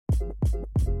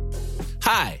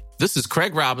Hi, this is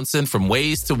Craig Robinson from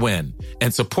Ways to Win,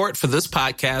 and support for this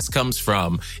podcast comes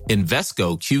from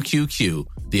Invesco QQQ,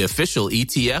 the official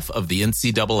ETF of the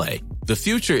NCAA. The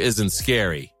future isn't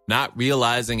scary. Not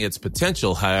realizing its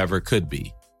potential, however, could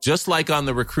be. Just like on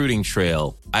the recruiting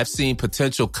trail, I've seen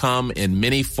potential come in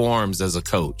many forms as a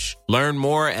coach. Learn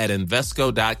more at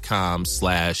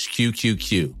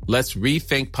Invesco.com/QQQ. Let's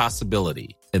rethink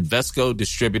possibility. Invesco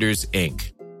Distributors,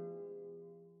 Inc.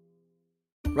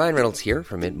 Ryan Reynolds here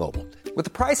from Mint Mobile. With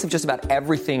the price of just about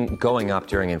everything going up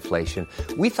during inflation,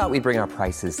 we thought we'd bring our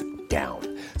prices down.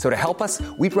 So to help us,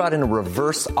 we brought in a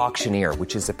reverse auctioneer,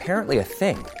 which is apparently a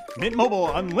thing. Mint Mobile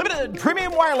Unlimited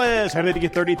Premium Wireless. How to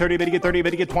get 30, 30, bit to get 30,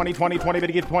 bit to get 20, 20, 20, bit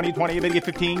to get 20, 20, bit to get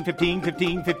 15, 15,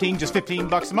 15, 15, just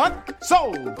 $15 a month?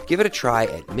 Sold! Give it a try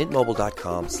at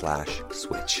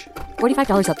mintmobile.com/switch.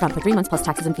 $45 up front for 3 months plus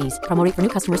taxes and fees. Promo rate for new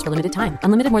customers for limited time.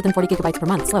 Unlimited more than 40 gigabytes per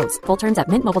month. Slows full terms at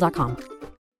mintmobile.com.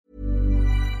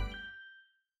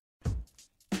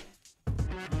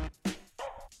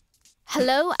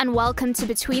 Hello and welcome to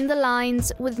Between the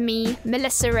Lines with me,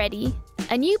 Melissa Reddy,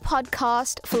 a new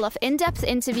podcast full of in-depth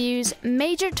interviews,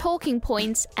 major talking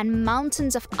points, and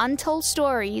mountains of untold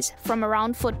stories from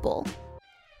around football.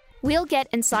 We'll get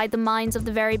inside the minds of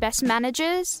the very best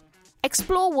managers,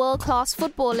 explore world-class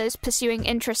footballers pursuing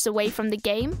interests away from the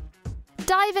game,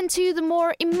 dive into the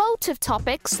more emotive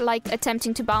topics like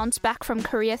attempting to bounce back from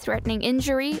career-threatening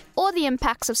injury or the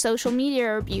impacts of social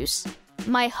media abuse.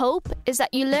 My hope is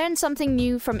that you learn something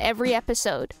new from every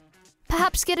episode,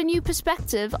 perhaps get a new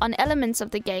perspective on elements of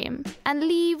the game, and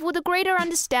leave with a greater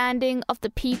understanding of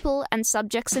the people and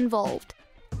subjects involved.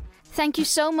 Thank you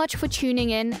so much for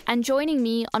tuning in and joining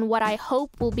me on what I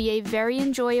hope will be a very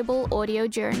enjoyable audio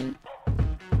journey.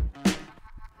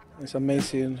 It's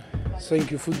amazing.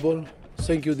 Thank you, football.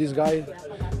 Thank you, this guy,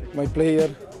 my player.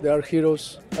 They are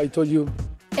heroes. I told you.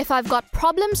 If I've got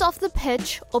problems off the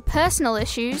pitch or personal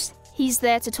issues, he's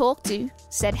there to talk to,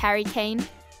 said Harry Kane.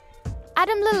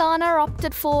 Adam Lallana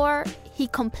opted for, he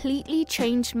completely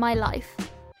changed my life.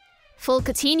 Phil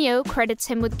Coutinho credits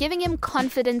him with giving him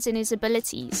confidence in his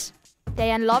abilities.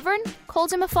 Dejan Lovren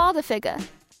calls him a father figure.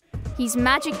 He's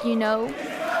magic, you know.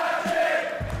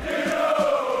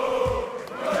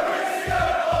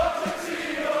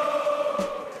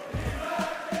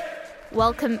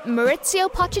 Welcome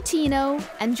Mauricio Pochettino,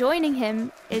 and joining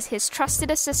him is his trusted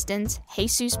assistant,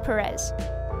 Jesus Perez.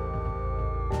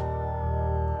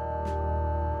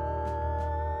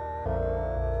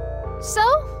 So,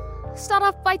 start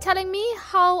off by telling me,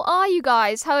 how are you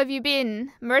guys? How have you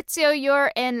been? Mauricio,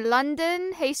 you're in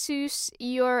London. Jesus,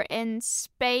 you're in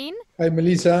Spain. Hi,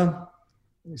 Melissa.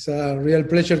 It's a real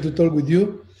pleasure to talk with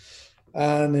you.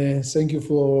 And thank you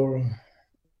for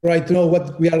trying to know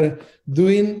what we are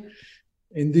doing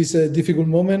in this difficult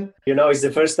moment. You know, it's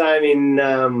the first time in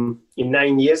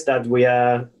 9 years that we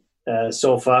are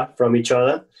so far from each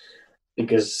other,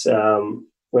 because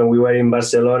when we were in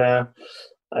Barcelona,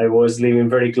 I was living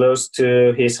very close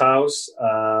to his house.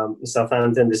 In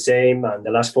Southampton, the same, and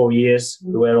the last 4 years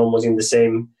we were almost in the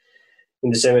same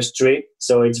street.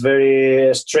 So it's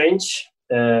very strange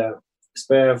for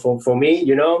me,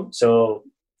 you know. So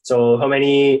how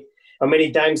many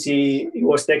times he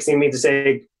was texting me to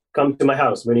say, come to my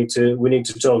house. We need to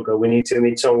talk, or we need to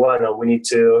meet someone, or we need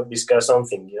to discuss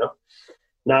something. You know,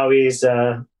 now it's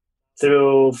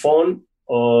through phone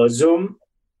or Zoom,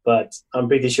 but I'm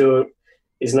pretty sure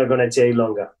it's not going to take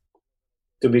longer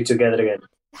to be together again.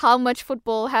 How much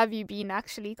football have you been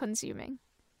actually consuming?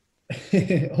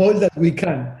 All that we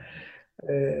can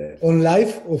on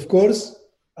live, of course,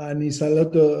 and it's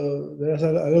there's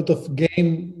a lot of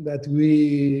game that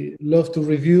we love to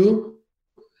review.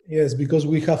 Yes, because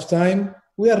we have time.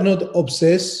 We are not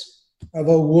obsessed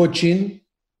about watching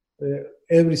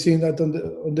everything that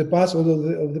on the past, all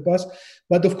of the past.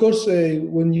 But of course,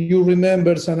 when you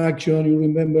remember some action, you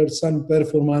remember some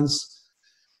performance,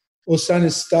 or some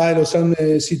style, or some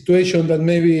situation that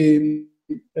maybe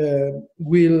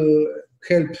will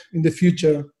help in the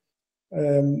future,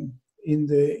 in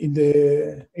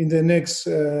the next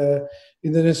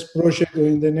project or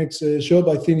in the next job.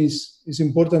 I think it's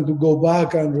important to go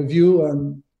back and review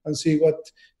and see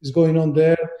what is going on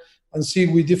there, and see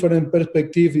with different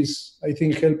perspectives. I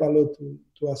think help a lot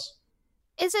to us.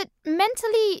 Is it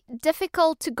mentally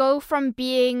difficult to go from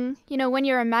being, when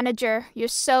you're a manager, you're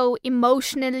so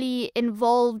emotionally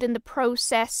involved in the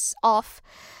process of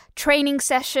training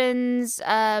sessions,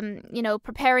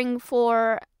 preparing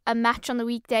for a match on the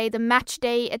weekday, the match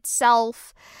day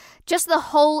itself, just the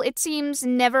whole, it seems,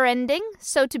 never ending.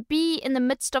 So to be in the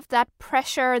midst of that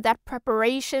pressure, that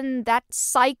preparation, that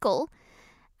cycle,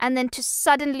 and then to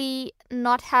suddenly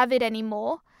not have it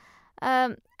anymore.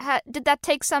 Did that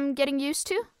take some getting used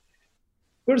to?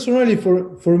 Personally,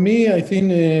 for me, I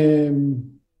think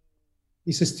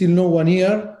it's still not 1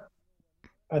 year.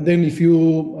 And then if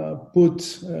you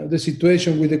put the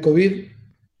situation with the COVID,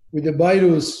 with the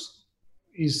virus,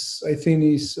 I think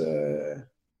is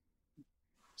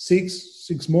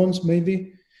 6 months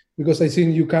maybe, because I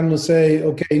think you cannot say,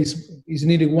 okay, it's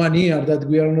nearly 1 year that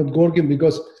we are not working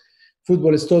because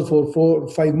football stopped for 4 or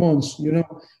 5 months, you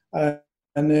know.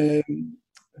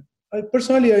 I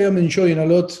personally am enjoying a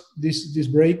lot this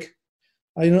break.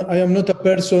 I am not a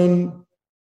person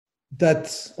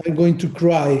that I'm going to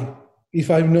cry if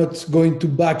I'm not going to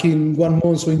back in 1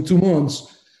 month or in 2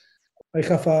 months. I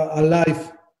have a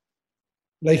life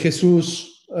like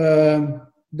Jesus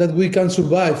that we can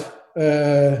survive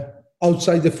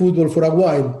outside the football for a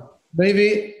while.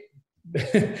 Maybe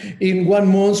in 1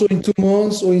 month or in 2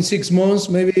 months or in 6 months,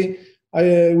 maybe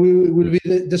we will be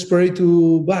desperate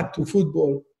to back to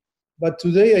football. But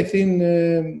today, I think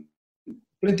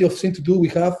plenty of things to do we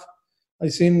have. I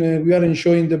think we are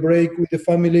enjoying the break with the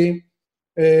family.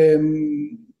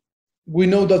 We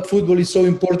know that football is so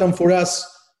important for us,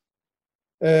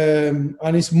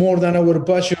 and it's more than our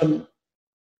passion,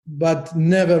 but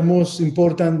never most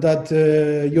important that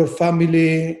your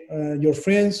family, your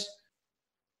friends.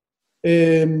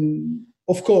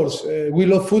 Of course, we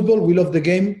love football, we love the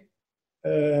game.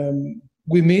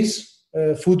 We miss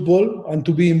football and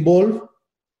to be involved,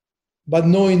 but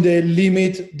knowing the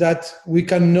limit that we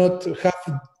cannot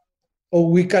have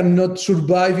or we cannot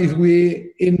survive if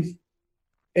we in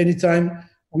any time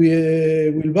we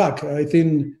will back. I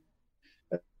think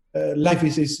life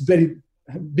is very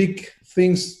big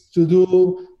things to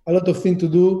do, a lot of things to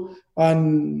do,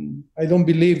 and I don't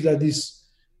believe that it's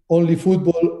only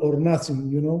football or nothing,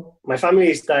 you know. My family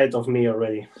is tired of me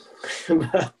already.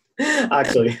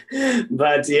 Actually,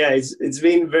 but yeah, it's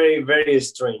been very, very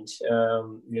strange,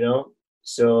 you know.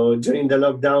 So during the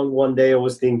lockdown, one day I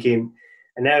was thinking,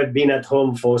 and I've been at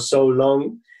home for so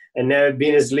long, and I've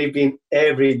been sleeping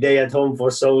every day at home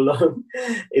for so long.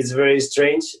 It's very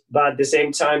strange, but at the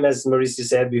same time, as Mauricio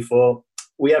said before,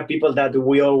 we are people that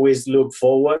we always look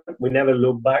forward. We never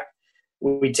look back.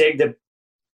 We take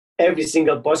every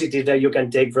single positive that you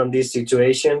can take from these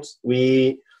situations.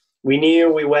 We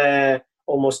knew we were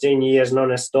almost 10 years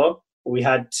non-stop. We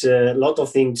had a lot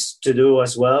of things to do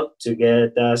as well to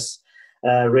get us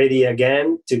ready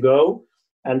again to go.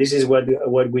 And this is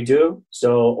what we do.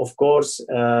 So, of course,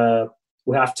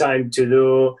 we have time to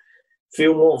do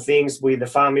few more things with the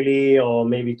family, or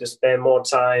maybe to spend more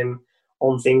time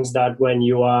on things that when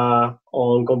you are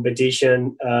on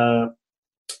competition,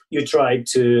 you try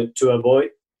to avoid.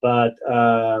 But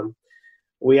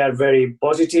we are very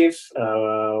positive.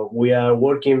 We are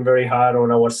working very hard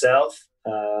on ourselves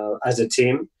as a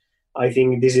team. I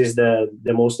think this is the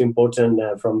most important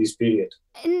from this period.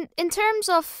 In terms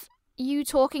of you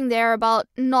talking there about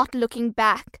not looking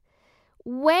back,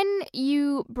 when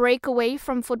you break away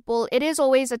from football, it is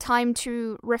always a time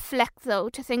to reflect, though,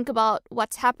 to think about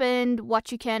what's happened,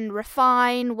 what you can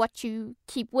refine, what you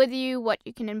keep with you, what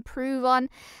you can improve on.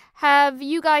 Have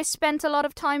you guys spent a lot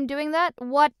of time doing that?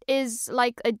 What is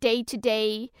like a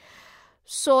day-to-day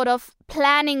sort of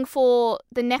planning for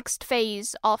the next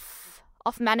phase of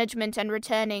management and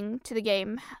returning to the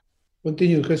game?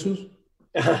 Continue, Jesus.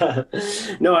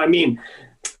 No, I mean,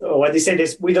 what they said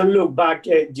is we don't look back,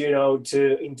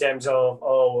 to in terms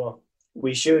of,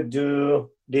 we should do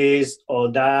this or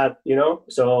that,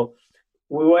 So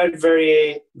we were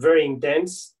very, very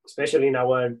intense, especially in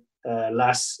our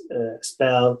last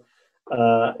spell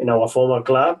in our former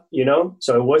club,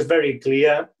 So it was very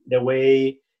clear the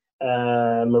way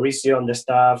Mauricio and the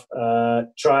staff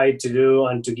tried to do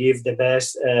and to give the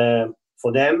best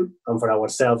for them and for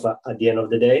ourselves at the end of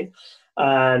the day.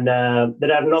 And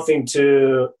there are nothing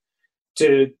to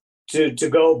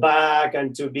go back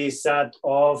and to be sad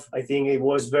of. I think it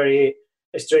was very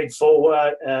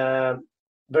straightforward,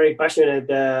 very passionate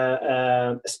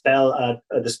spell at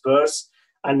the Spurs.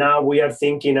 And now we are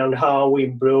thinking on how we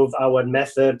improve our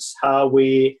methods, how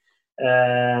we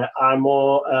are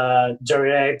more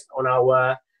direct on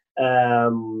our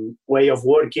way of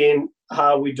working,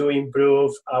 how we do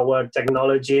improve our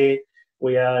technology.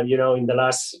 We are, in the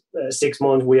last 6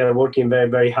 months, we are working very,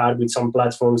 very hard with some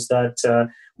platforms that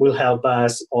will help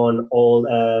us on all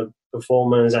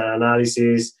performance and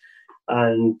analysis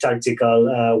and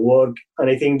tactical work. And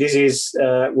I think this is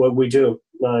what we do,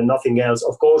 nothing else.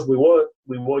 Of course, we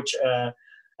watch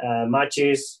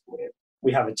matches.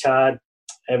 We have a chat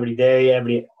every day,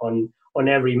 on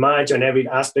every match, on every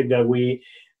aspect that we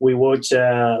watch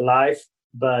live.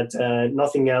 but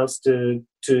nothing else to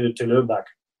look back.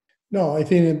 No, I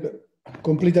think I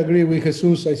completely agree with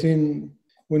Jesus. I think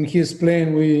when he is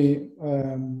playing, we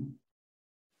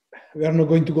are not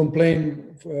going to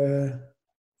complain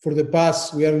for the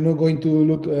past. We are not going to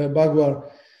look backward.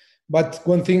 But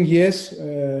one thing, yes,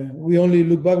 we only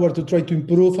look backward to try to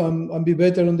improve and be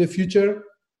better in the future,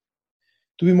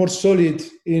 to be more solid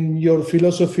in your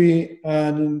philosophy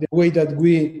and in the way that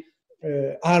we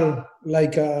are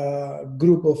like a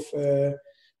group of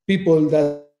people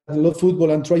that love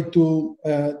football and try to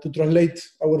translate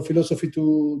our philosophy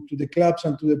to the clubs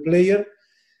and to the player.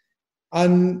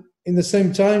 And in the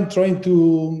same time, trying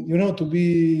to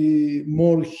be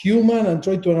more human and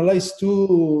try to analyze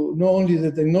too, not only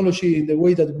the technology in the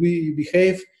way that we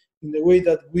behave, in the way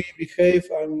that we behave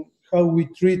and how we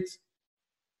treat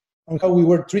and how we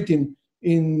were treating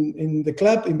in the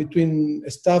club, in between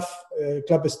staff,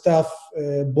 club staff,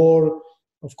 board,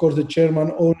 of course, the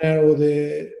chairman, owner, or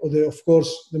the of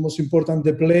course, the most important,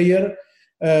 the player.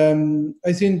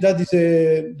 I think that is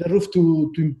the roof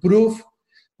to improve.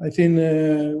 I think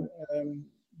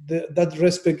that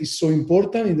respect is so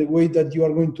important in the way that you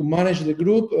are going to manage the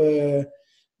group.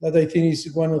 That I think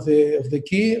is one of the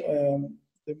key.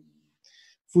 The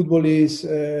football is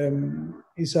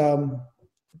a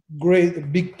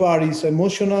great big part is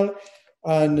emotional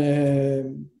and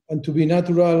to be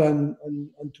natural and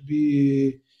to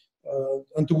be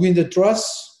and to win the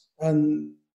trust,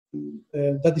 and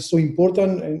that is so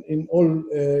important in all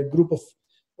group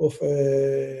of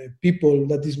people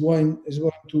that is going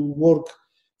to work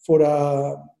for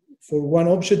one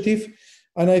objective.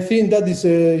 And I think that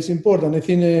is important. I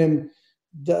think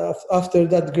that after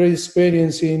that great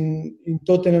experience in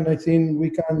Tottenham, I think we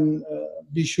can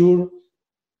be sure,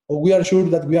 or we are sure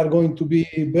that we are going to be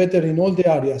better in all the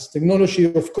areas. Technology,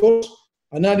 of course,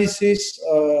 analysis,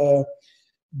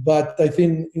 but I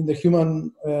think in the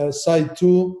human side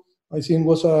too, I think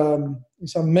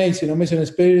it's amazing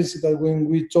experience that when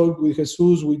we talk with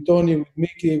Jesus, with Tony, with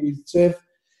Mickey, with Jeff,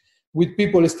 with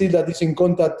people still that is in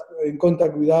contact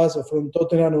with us, or from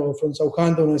Tottenham or from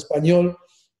Southampton or Espanyol,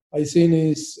 I think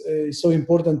is so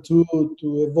important to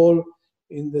evolve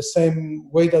in the same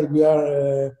way that we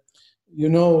are,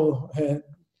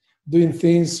 doing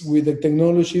things with the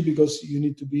technology, because you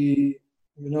need to be,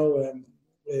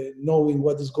 knowing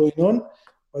what is going on,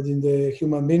 but in the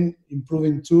human being,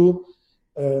 improving too.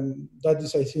 That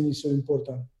is, I think, is so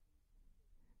important.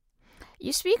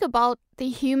 You speak about the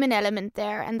human element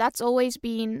there, and that's always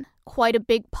been quite a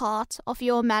big part of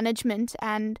your management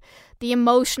and the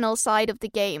emotional side of the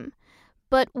game.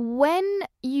 But when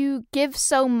you give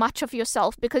so much of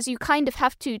yourself, because you kind of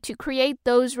have to create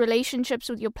those relationships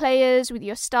with your players, with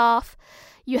your staff,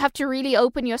 you have to really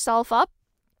open yourself up.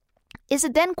 Is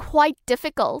it then quite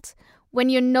difficult when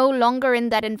you're no longer in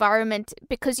that environment,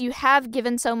 because you have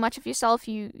given so much of yourself,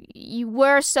 you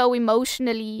were so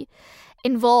emotionally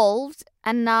involved,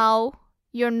 and now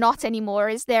you're not anymore?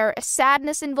 Is there a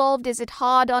sadness involved? Is it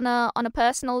hard on a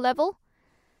personal level?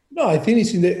 No, I think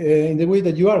it's in the way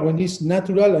that you are. When it's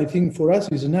natural, I think for us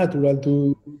it's natural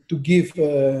to give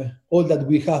all that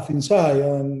we have inside,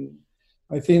 and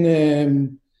I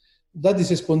think that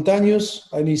is spontaneous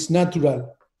and it's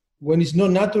natural. When it's not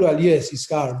natural, yes, it's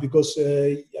hard, because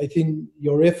I think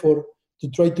your effort to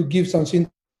try to give something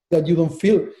that you don't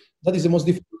feel, that is the most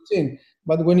difficult thing.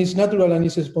 But when it's natural and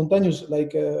it's spontaneous,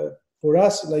 like for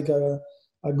us, like a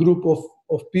group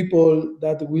of people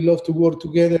that we love to work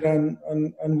together,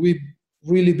 and we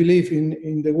really believe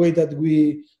in the way that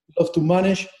we love to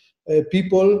manage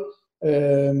people,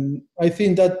 I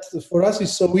think that for us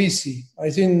is so easy.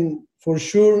 I think for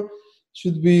sure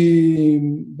should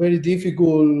be very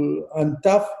difficult and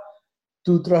tough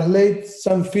to translate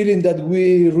some feeling that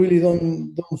we really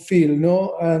don't feel,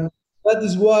 no? And that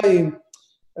is why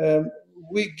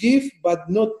we give, but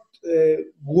not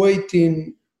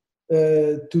waiting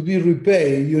to be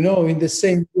repaid, in the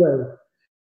same way.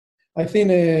 I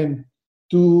think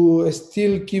to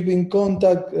still keep in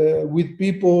contact with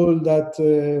people that,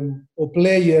 or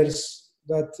players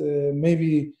that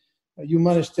maybe you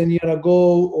managed 10 years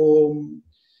ago, or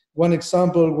one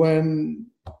example when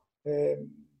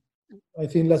I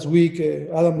think last week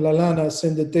Adam Lallana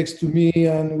sent a text to me,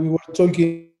 and we were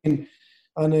talking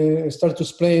and started to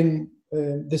explain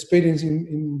the experience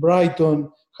in Brighton,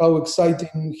 how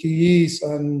exciting he is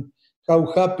and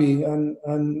how happy, and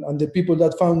the people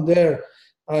that found there,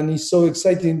 and it's so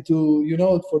exciting to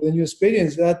for the new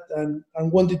experience that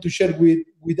and wanted to share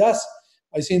with us.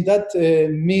 I think that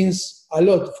means a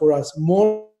lot for us,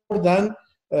 more than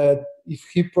if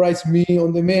he praised me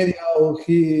on the media or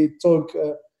he talk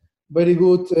very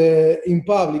good in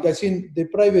public. I think the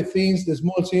private things, the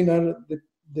small things are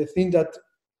the thing that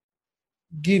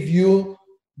give you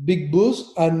big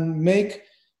boost and make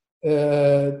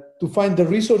to find the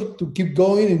resource to keep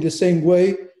going in the same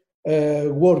way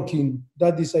working.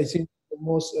 That is, I think, the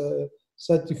most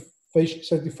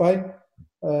certified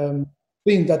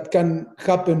thing that can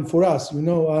happen for us,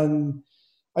 and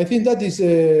I think that is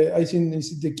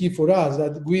the key for us,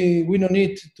 that we don't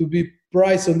need to be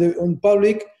priced on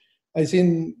public. I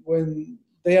think when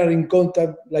they are in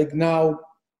contact, like now,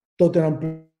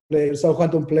 Tottenham player,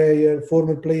 Southampton player,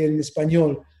 former player in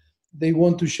Espanyol, they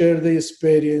want to share their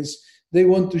experience. They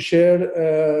want to share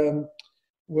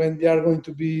when they are going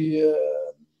to be,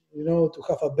 to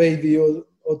have a baby or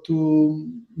to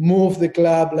move the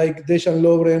club, like Dejan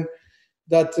Lovren,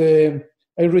 that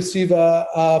I received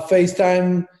a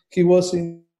FaceTime. He was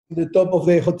in the top of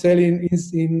the hotel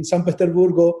in San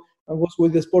Petersburgo and was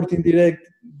with the Sporting direct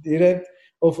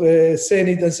of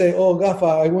Zenit and say, "Oh,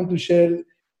 Gafa, I want to share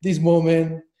this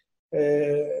moment.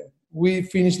 We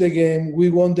finished the game. We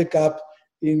won the cup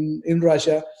in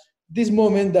Russia. This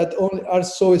moment that are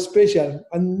so special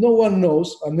and no one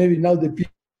knows, and maybe now the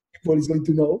people is going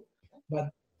to know, but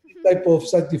this type of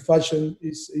satisfaction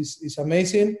is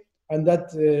amazing, and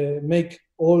that make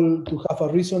all to have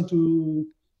a reason to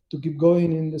keep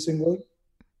going in the same way."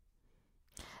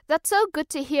 That's so good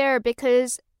to hear,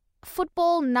 because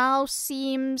football now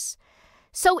seems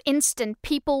so instant.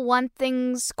 People want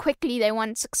things quickly. They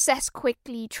want success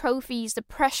quickly, trophies. The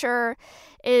pressure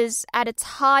is at its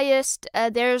highest.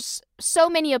 There's so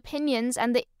many opinions,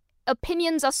 and the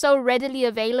opinions are so readily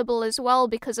available as well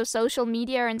because of social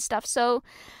media and stuff. So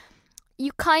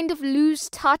you kind of lose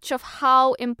touch of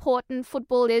how important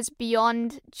football is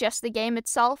beyond just the game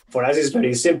itself. For us, it's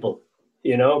very simple,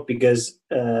 because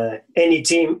any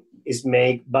team is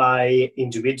made by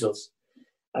individuals.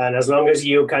 And as long as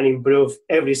you can improve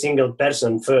every single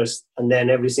person first and then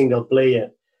every single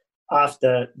player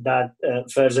after that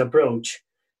first approach,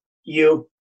 you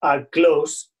are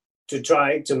close to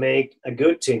try to make a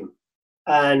good team.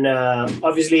 And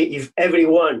obviously, if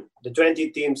everyone, the 20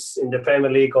 teams in the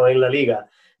Premier League or in La Liga,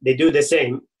 they do the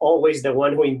same, always the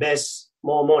one who invests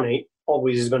more money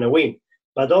always is going to win.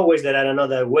 But always there are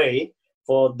another way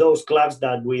for those clubs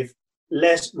that with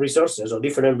less resources or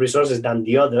different resources than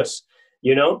the others,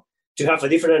 to have a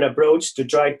different approach to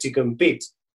try to compete,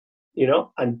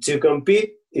 and to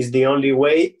compete is the only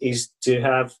way is to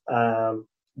have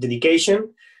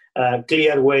dedication, a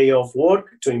clear way of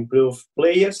work to improve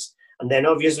players, and then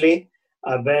obviously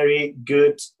a very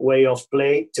good way of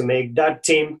play to make that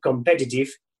team competitive,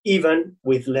 even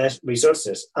with less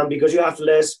resources. And because you have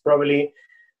probably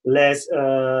less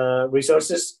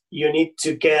resources, you need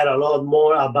to care a lot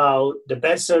more about the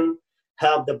person,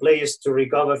 help the players to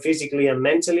recover physically and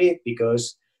mentally,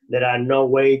 because there are no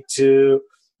way to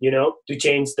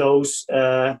change those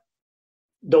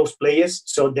players.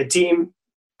 So the team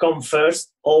come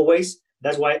first always.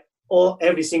 That's why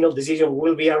every single decision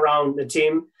will be around the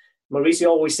team. Mauricio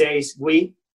always says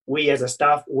we as a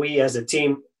staff, we as a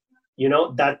team,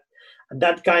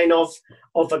 that kind of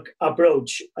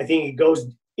approach. I think it goes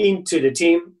into the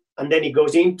team, and then it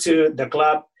goes into the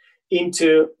club,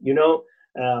 into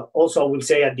also I will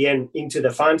say at the end into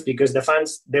the fans, because the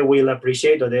fans, they will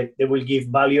appreciate, or they will give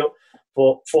value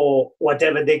for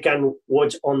whatever they can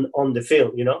watch on the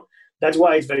field. That's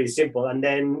why it's very simple. And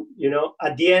then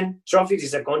at the end, trophies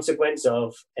is a consequence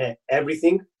of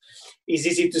everything. It's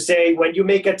easy to say when you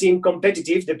make a team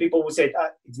competitive, the people will say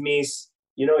it means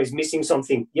it's missing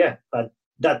something. Yeah, but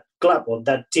that club or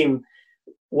that team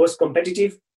was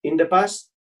competitive in the past,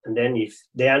 and then if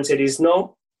the answer is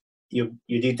no, you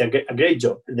did a great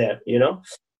job there,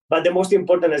 But the most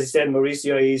important, as I said,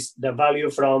 Mauricio, is the value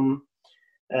from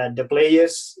the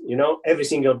players, every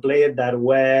single player that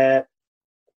were,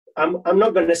 I'm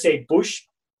not going to say push,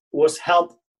 was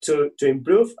helped to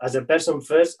improve as a person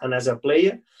first and as a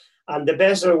player. And the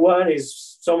best reward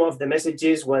is some of the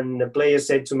messages when the players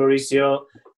said to Mauricio,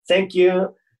 "Thank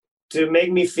you to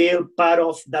make me feel part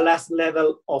of the last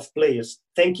level of players.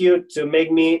 Thank you to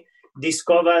make me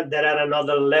discover there are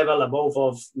another level above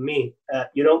of me."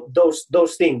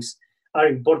 Those things are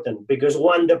important, because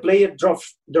when the player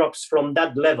drops from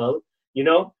that level,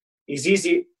 it's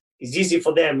easy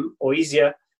for them, or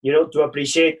easier, to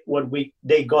appreciate what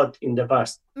they got in the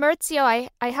past. Maurizio,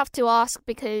 I have to ask,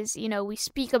 because, we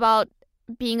speak about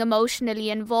being emotionally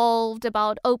involved,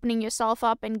 about opening yourself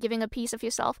up and giving a piece of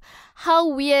yourself. How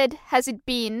weird has it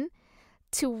been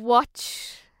to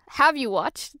watch have you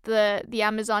watched the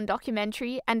Amazon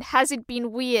documentary, and has it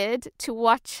been weird to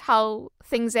watch how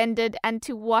things ended and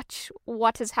to watch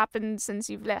what has happened since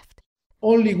you've left?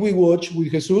 Only we watch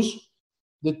with Jesus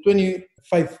the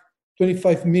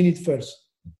 25 minutes first,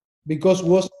 because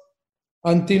was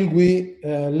until we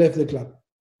left the club.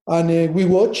 And we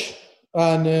watch,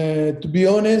 and to be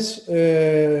honest,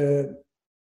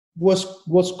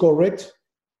 was correct.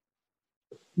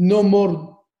 No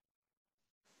more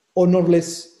or no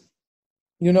less,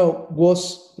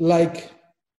 was like,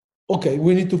 okay,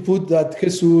 we need to put that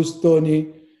Jesus,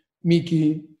 Tony,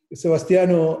 Miki,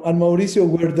 Sebastiano, and Mauricio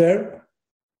were there,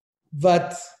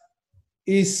 but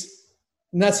it's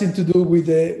nothing to do with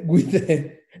the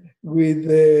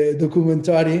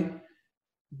documentary.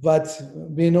 But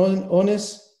being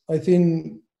honest, I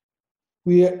think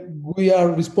we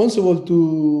are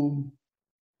responsible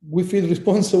we feel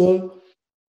responsible,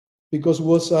 because it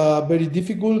was very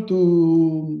difficult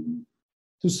to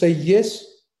say yes,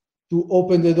 to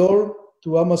open the door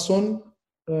to Amazon,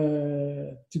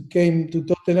 to came to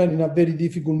Tottenham in a very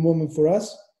difficult moment for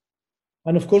us.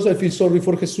 And of course, I feel sorry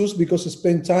for Jesus, because I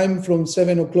spent time from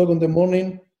 7 o'clock in the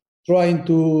morning trying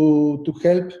to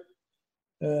help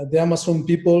the Amazon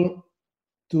people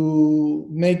to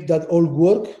make that all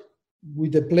work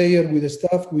with the player, with the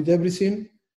staff, with everything.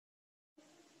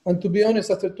 And to be honest,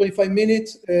 after 25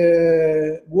 minutes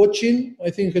watching, I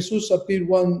think Jesus appeared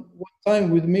one time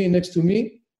with me, next to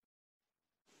me.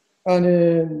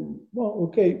 And,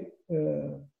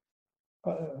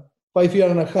 5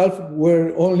 years and a half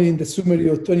were only in the summary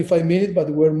of 25 minutes, but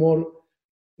were more,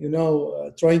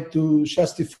 trying to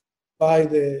justify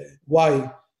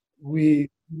why we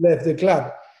left the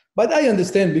club. But I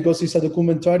understand, because it's a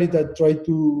documentary that tried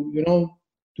to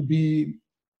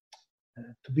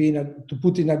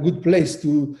put in a good place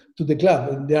to the club,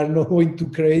 and they are not going to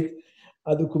create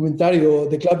a documentary, or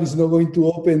the club is not going to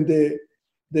open the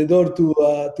door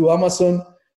to Amazon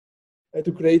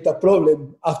to create a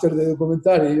problem after the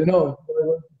documentary.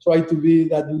 Try to be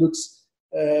that looks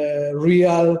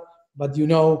real, but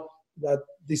that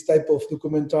this type of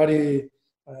documentary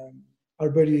are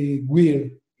very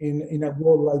weird in a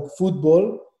world like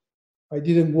football. I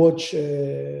didn't watch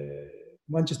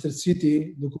Manchester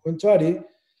City documentary,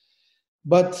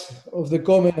 but of the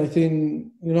comment, I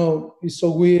think, it's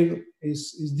so weird,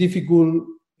 it's difficult,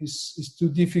 it's too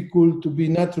difficult to be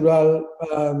natural,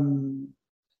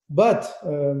 but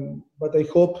I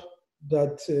hope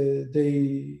that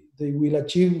they will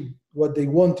achieve what they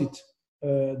wanted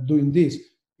doing this.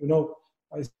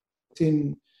 I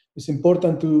think it's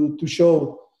important to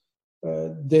show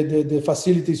the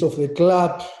facilities of the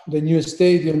club, the new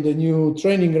stadium, the new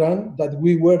training ground, that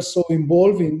we were so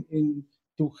involved in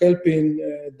to helping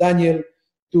Daniel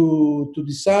to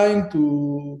design,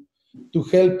 to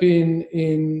help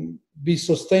in be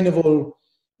sustainable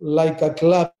like a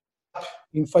club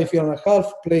in 5 years and a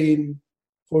half, playing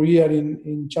 4 years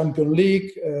in Champions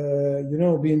League,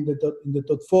 being in the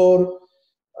top 4.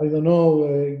 I don't know,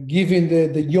 giving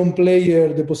the young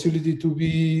player the possibility to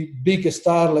be big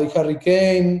star like Harry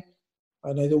Kane,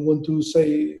 and I don't want to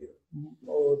say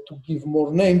or to give more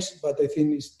names, but I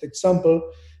think it's the example.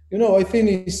 I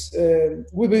think it's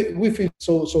we feel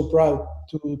so proud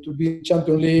to be in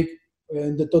Champions League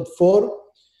in the top 4,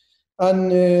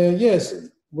 and yes,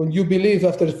 when you believe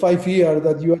after 5 years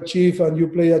that you achieve and you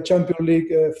play a Champions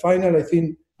League final, I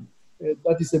think.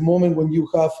 That is the moment when you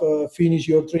have finished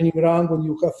your training ground, when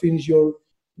you have finished your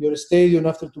stadium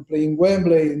after to play in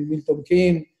Wembley, in Milton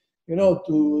Keynes,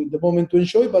 to the moment to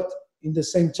enjoy. But in the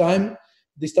same time,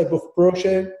 this type of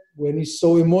project, when it's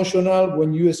so emotional,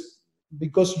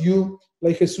 because you,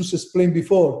 like Jesus explained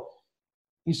before,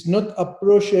 it's not a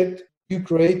project you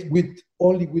create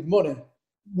only with money.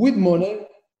 With money,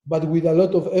 but with a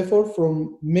lot of effort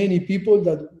from many people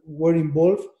that were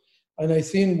involved. And I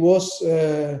think was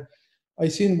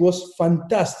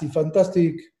fantastic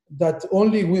that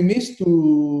only we missed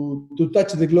to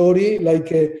touch the glory,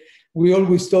 like we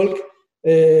always talk,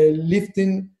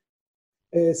 lifting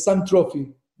some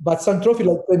trophy, but some trophy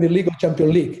like Premier League or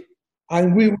Champions League,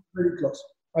 and we were very close.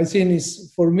 I think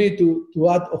it's for me to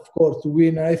add, of course, to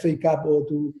win a FA Cup or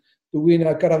to win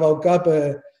a Carabao Cup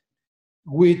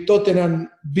with Tottenham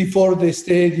before the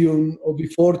stadium or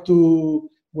before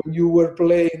when you were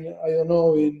playing, I don't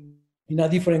know, in a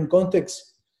different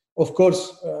context. Of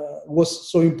course,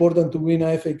 was so important to win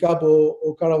a FA Cup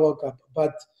or Carabao Cup.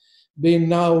 But being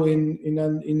now in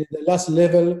the last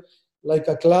level, like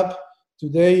a club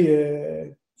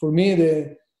today, for me,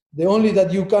 the only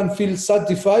that you can feel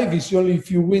satisfied is only if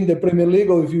you win the Premier League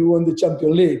or if you win the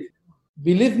Champions League.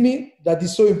 Believe me, that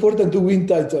is so important to win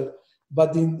title.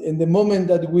 But in the moment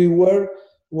that we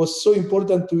was so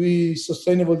important to be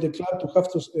sustainable, the club, to have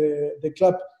the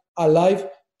club alive,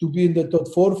 to be in the top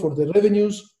four for the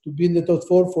revenues, to be in the top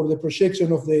four for the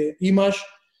projection of the image,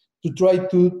 to try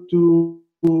to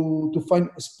find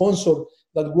a sponsor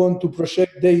that want to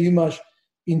project their image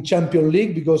in Champions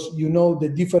League, because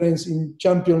the difference in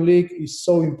Champions League is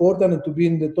so important, and to be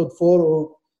in the top four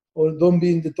or don't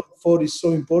be in the top four is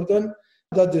so important.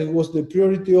 That was the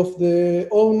priority of the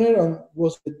owner and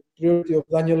was the priority of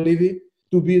Daniel Levy,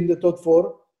 to be in the top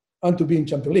four and to be in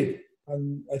Champions League.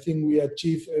 And I think we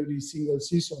achieve every single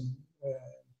season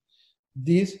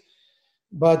this.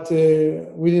 But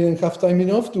we didn't have time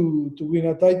enough to win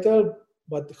a title,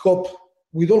 but hope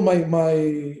with all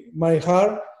my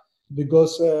heart,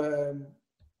 because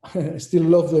I still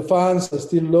love the fans, I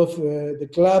still love the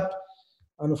club,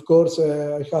 and of course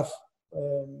I have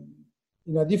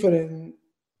in a different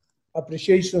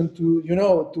appreciation to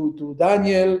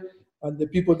Daniel and the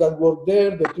people that work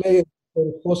there, the players.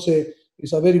 Jose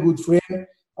is a very good friend.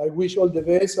 I wish all the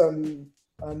best and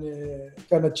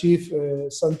can achieve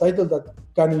some title that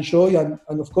can enjoy and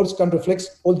of course can reflect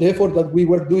all the effort that we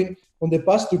were doing on the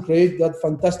past to create that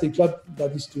fantastic club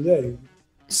that is today.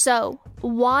 So,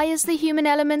 why is the human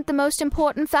element the most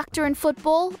important factor in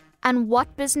football? And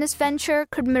what business venture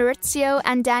could Maurizio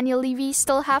and Daniel Levy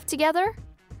still have together?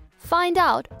 Find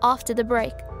out after the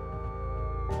break.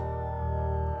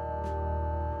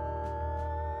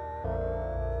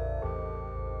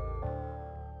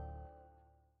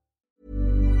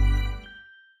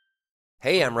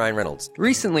 Hey, I'm Ryan Reynolds.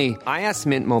 Recently, I asked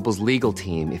Mint Mobile's legal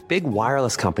team if big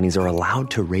wireless companies are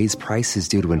allowed to raise prices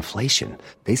due to inflation.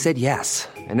 They said yes.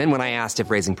 And then when I asked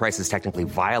if raising prices technically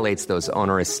violates those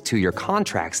onerous 2-year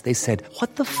contracts, they said,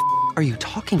 "What the f*** are you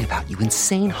talking about, you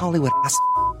insane Hollywood ass?"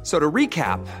 So to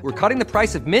recap, we're cutting the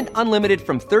price of Mint Unlimited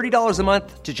from $30 a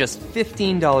month to just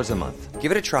 $15 a month.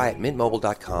 Give it a try at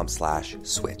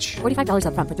mintmobile.com/switch. $45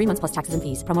 up front for 3 months plus taxes and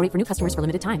fees. Promo rate for new customers for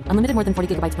limited time. Unlimited more than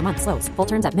 40 gigabytes per month. Slows full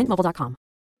terms at mintmobile.com.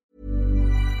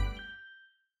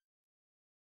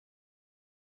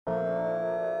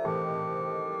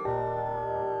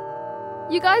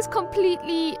 You guys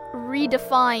completely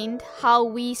redefined how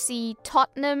we see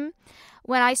Tottenham.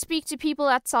 When I speak to people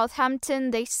at Southampton,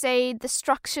 they say the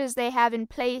structures they have in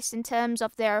place in terms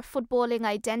of their footballing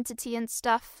identity and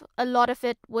stuff, a lot of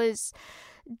it was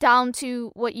down to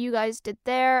what you guys did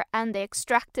there, and they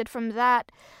extracted from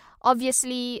that.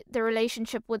 Obviously, the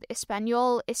relationship with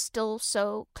Espanyol is still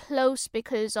so close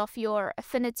because of your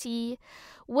affinity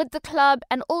with the club,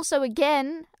 and also,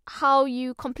 again, how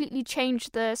you completely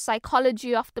changed the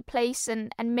psychology of the place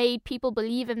and made people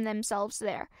believe in themselves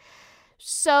there.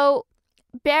 So,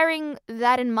 bearing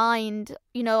that in mind,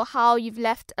 how you've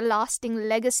left a lasting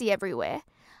legacy everywhere,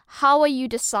 how are you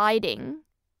deciding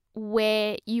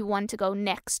where you want to go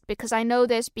next? Because I know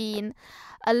there's been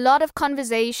a lot of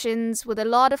conversations with a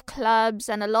lot of clubs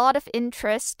and a lot of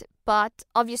interest, but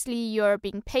obviously you're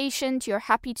being patient, you're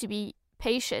happy to be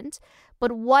patient,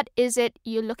 but what is it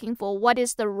you're looking for? What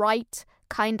is the right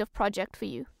kind of project for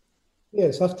you?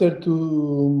 Yes, after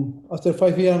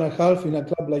 5 years and a half in a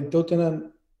club like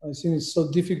Tottenham, I think it's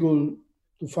so difficult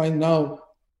to find now,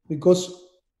 because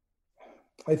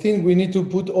I think we need to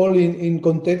put all in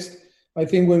context. I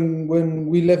think when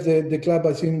we left the club,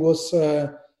 I think was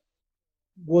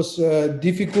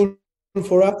difficult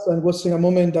for us, and was in a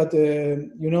moment that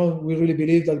we really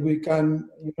believe that we can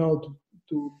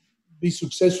to be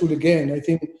successful again. I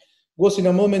think was in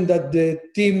a moment that the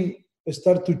team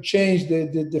started to change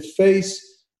the face,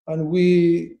 and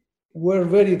we were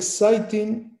very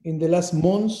exciting in the last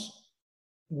months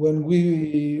when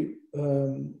we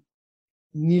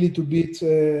needed to beat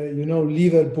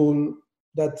Liverpool.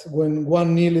 That when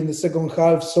 1-0 in the second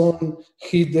half, Son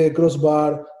hit the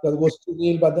crossbar, that was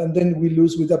 2-0, and then we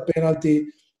lose with a penalty.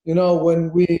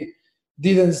 When we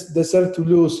didn't deserve to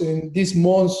lose. In these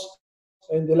months,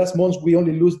 in the last months, we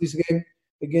only lose this game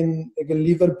against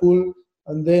Liverpool,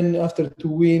 and then after to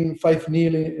win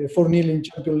 4-0 in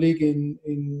Champions League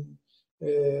in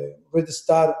Red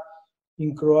Star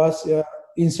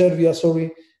in Serbia,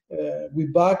 we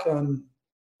back, and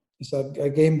it's a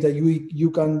game that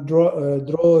you can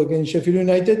draw against Sheffield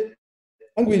United,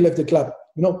 and we left the club.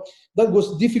 That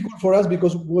was difficult for us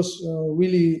because it was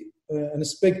really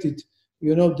unexpected,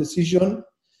 decision.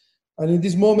 And in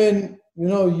this moment,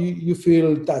 you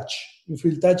feel touched. You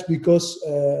feel touched because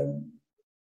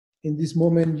in this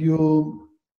moment you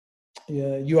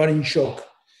are in shock,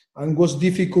 and it was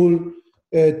difficult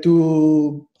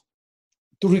to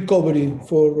recovery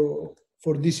for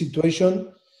this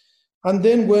situation. And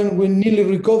then when we nearly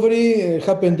recovery,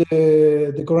 happened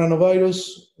the coronavirus,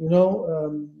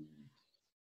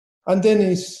 and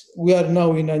then we are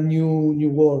now in a new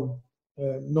world,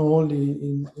 not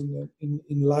only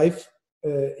in life,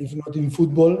 if not in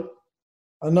football.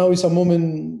 And now it's a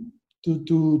moment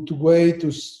to wait,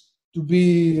 to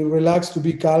be relaxed, to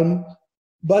be calm,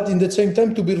 but in the same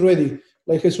time to be ready.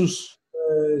 Like Jesus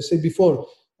said before,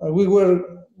 we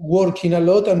were working a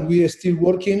lot, and we are still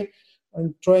working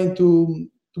and trying to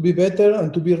be better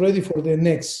and to be ready for the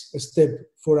next step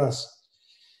for us.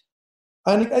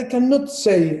 And I cannot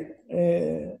say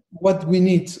what we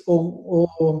need,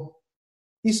 or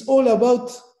it's all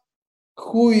about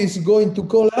who is going to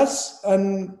call us,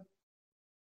 and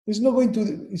it's going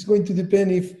to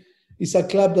depend if it's a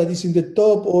club that is in the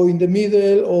top or in the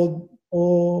middle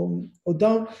or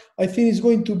down. I think it's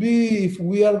going to be if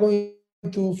we are going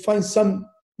to find some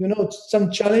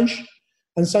challenge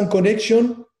and some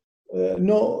connection.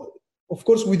 No, of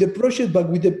course with the project, but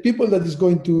with the people that is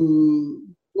going to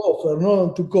offer,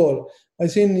 not to call. I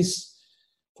think it's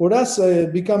for us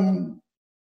become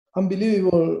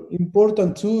unbelievable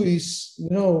important too. Is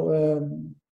to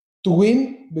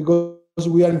win, because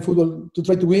we are in football to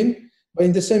try to win, but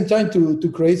in the same time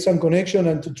to create some connection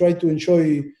and to try to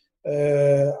enjoy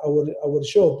our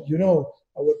job,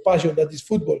 our passion, that is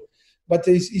football. But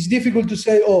it's difficult to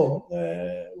say,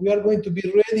 we are going to be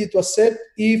ready to accept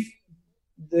if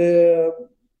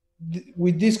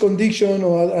with this condition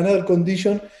or another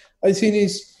condition. I think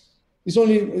it's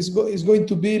going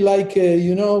to be like,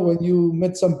 when you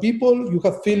met some people, you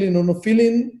have feeling or no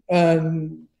feeling,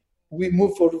 and we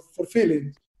move for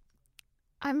feeling.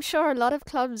 I'm sure a lot of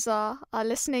clubs are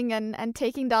listening and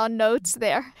taking down notes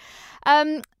there.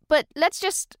 But let's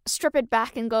just strip it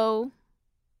back and go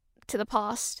to the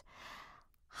past.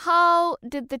 How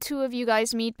did the two of you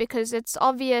guys meet? Because it's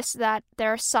obvious that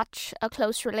there's such a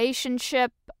close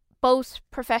relationship, both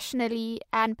professionally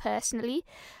and personally.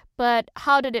 But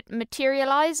how did it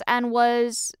materialize? And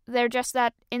was there just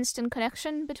that instant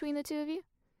connection between the two of you?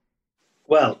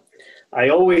 Well, I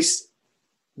always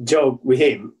joke with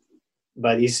him,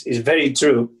 but it's very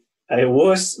true. I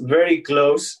was very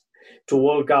close to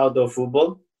walk out of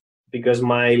football because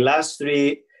my last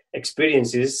three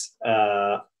experiences,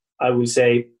 I would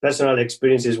say personal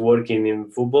experiences working in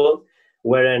football,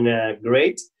 weren't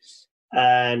great.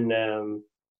 And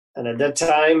at that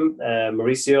time,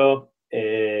 Mauricio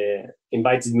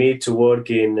invited me to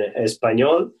work in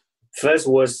Espanyol. First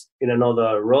was in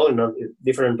another role, in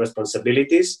different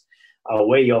responsibilities,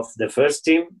 away of the first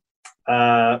team.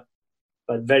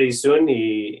 But very soon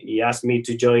he asked me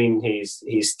to join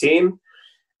his team.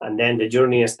 And then the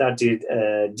journey started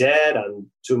there. And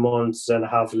 2 months and a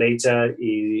half later,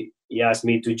 he asked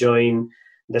me to join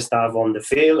the staff on the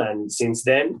field. And since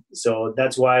then, so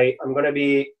that's why I'm going to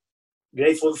be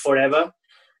grateful forever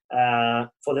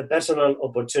for the personal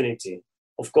opportunity.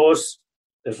 Of course,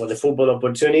 for the football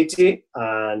opportunity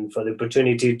and for the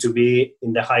opportunity to be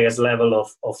in the highest level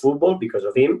of football because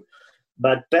of him.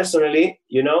 But personally,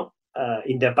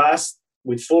 in the past,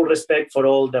 with full respect for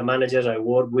all the managers I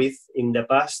worked with in the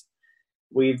past,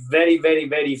 we very, very,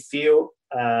 very few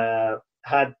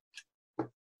had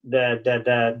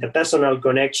the personal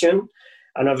connection.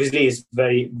 And obviously it's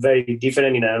very, very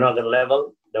different in another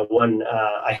level, the one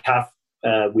I have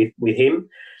with him,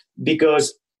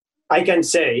 because I can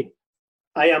say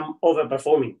I am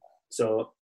overperforming.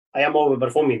 So I am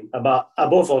overperforming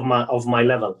above of my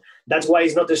level. That's why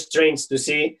it's not strange to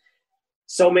see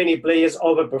so many players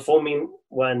overperforming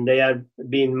when they are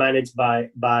being managed by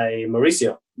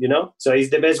Mauricio, So it's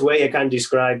the best way I can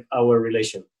describe our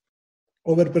relation.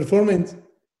 Overperformance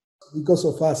because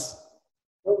of us.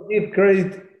 Don't give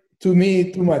credit to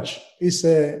me too much. It's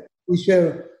we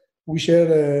share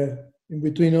in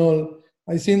between all.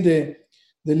 I think the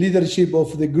leadership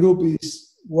of the group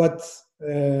is what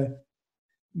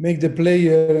make the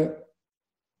player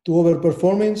to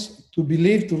overperformance, to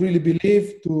believe, to really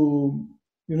believe, to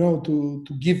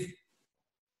give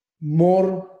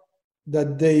more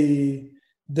that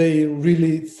they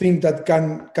really think that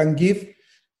can give.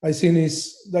 I think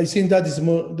that is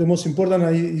the most important,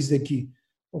 is the key.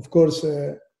 Of course,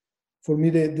 for me,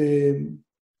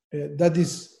 that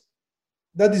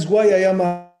is why I am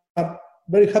a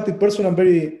very happy person, a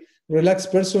very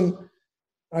relaxed person,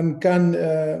 and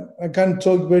I can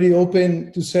talk very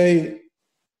open to say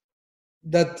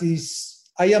that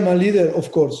I am a leader,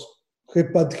 of course,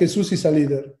 but Jesus is a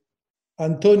leader,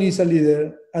 and Tony is a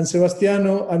leader, and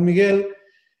Sebastiano and Miguel,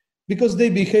 because they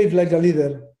behave like a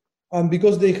leader, and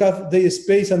because they have their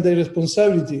space and their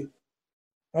responsibility.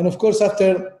 And of course,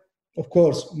 after of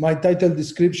course, my title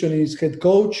description is head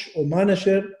coach or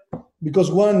manager,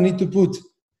 because one need to put,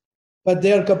 but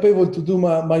they are capable to do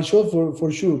my job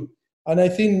for sure. And I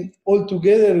think all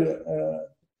together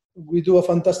we do a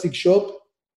fantastic job,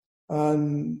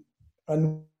 and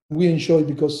we enjoy,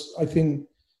 because I think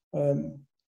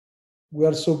we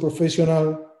are so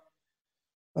professional,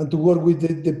 and to work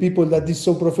with the people that is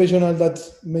so professional, that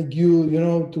make you,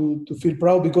 to feel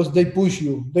proud, because they push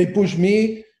you. They push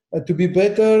me to be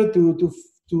better,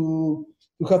 to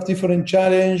have different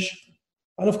challenge.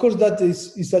 And of course, that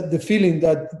is that the feeling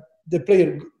that the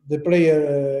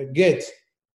player gets.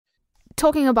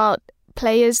 Talking about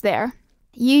players there,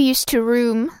 you used to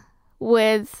room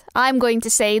with, I'm going to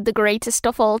say, the greatest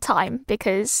of all time,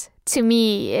 because to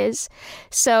me is.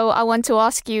 So I want to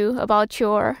ask you about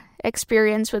your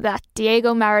experience with that,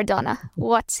 Diego Maradona.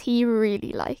 What's he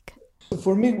really like?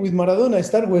 For me, with Maradona, I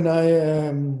started when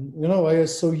I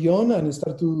was so young, and I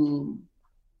started to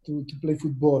play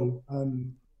football,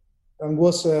 and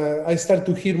I started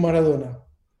to hear Maradona.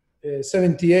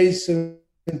 78,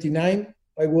 79.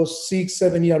 I was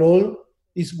 6-7 years old.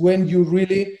 Is when you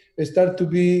really start to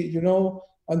be,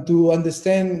 and to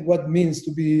understand what it means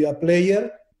to be a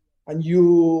player, and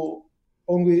you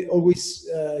always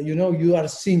you are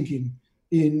thinking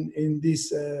in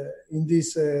this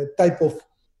type of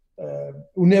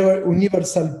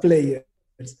universal players.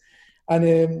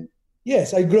 And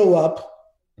yes, I grow up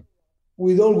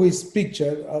with always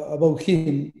picture about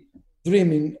him,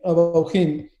 dreaming about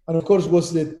him, and of course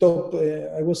was the top.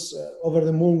 I was over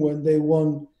the moon when they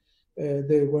won,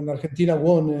 when Argentina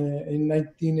won in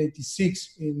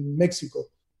 1986 in Mexico,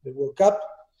 the World Cup,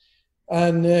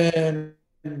 and then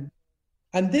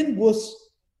was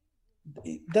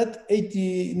that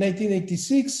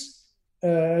 1986.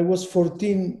 I was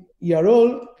 14 years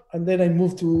old, and then I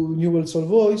moved to Newell's Old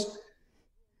Boys.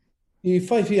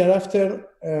 5 years after,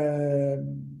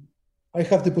 I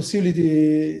have the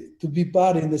possibility to be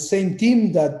part in the same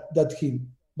team that him,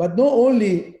 but not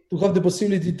only to have the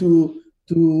possibility to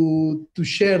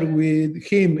share with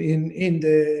him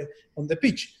on the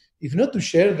pitch, if not to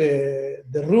share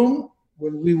the room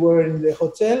when we were in the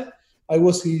hotel. I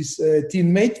was his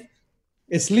teammate,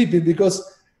 sleeping, because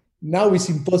now it's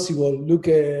impossible. Look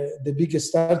at the biggest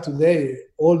star today.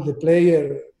 All the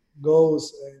player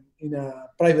goes in a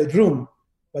private room,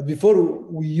 but before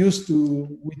we used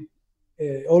to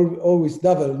always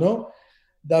double,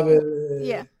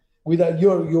 Yeah. With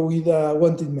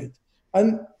one teammate,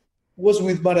 and was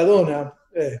with Maradona.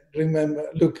 I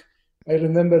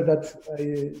remember that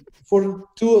for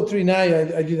 2 or 3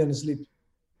 nights I didn't sleep.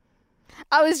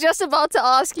 I was just about to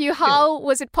ask you, how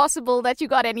was it possible that you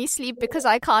got any sleep? Because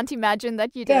I can't imagine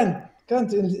that you did.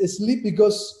 Can't sleep,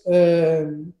 because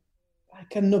I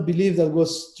cannot believe that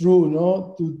was true.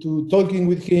 No, to talking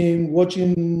with him,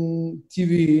 watching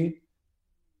TV,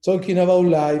 talking about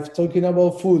life, talking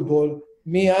about football.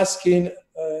 Me asking,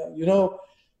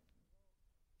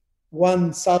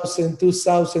 1,000,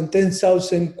 2,000,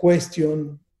 10,000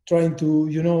 questions, trying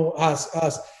to ask,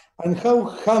 and how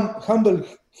humble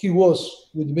he was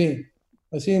with me.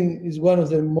 I think he's one of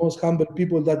the most humble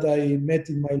people that I met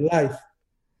in my life.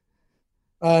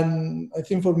 And I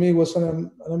think for me it was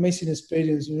an amazing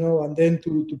experience, and then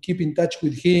to keep in touch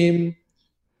with him.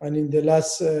 And in the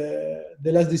last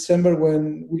December,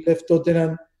 when we left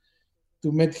Tottenham,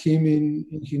 to meet him in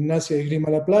Gimnasia Esgrima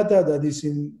La Plata, that is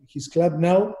in his club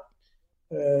now,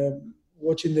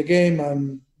 watching the game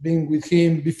and being with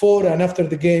him before and after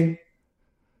the game,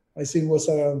 I think was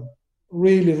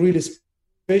really, really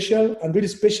special, and really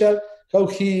special how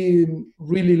he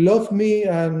really loved me,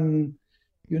 and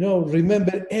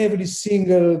remember every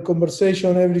single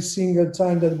conversation, every single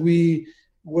time that we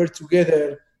were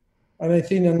together. And I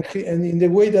think, and in the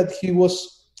way that he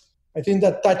was, I think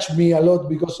that touched me a lot,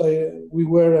 because we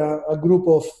were a group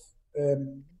of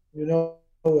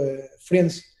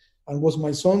friends, and was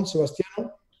my son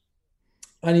Sebastiano,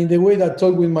 and in the way that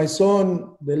talk with my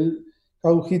son,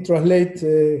 how he translate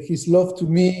his love to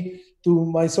me, to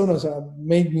my son,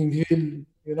 made me feel,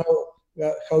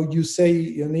 how you say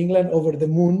in England, over the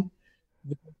moon.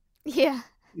 Yeah.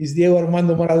 Is Diego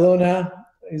Armando Maradona,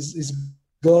 is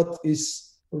God,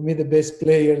 is for me the best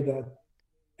player that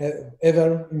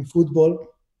ever in football.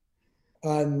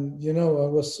 And, I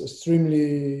was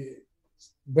extremely,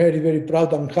 very, very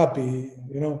proud and happy,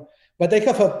 But I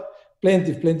have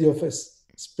plenty of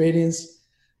experience.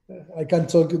 I can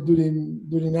talk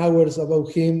during hours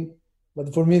about him,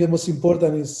 but for me the most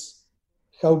important is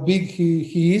how big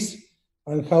he is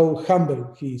and how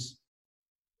humble he is.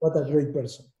 What a great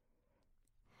person.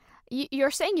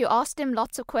 You're saying you asked him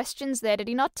lots of questions there. Did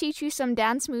he not teach you some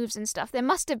dance moves and stuff? There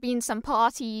must have been some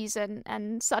parties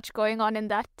and such going on in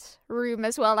that room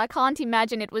as well. I can't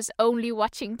imagine it was only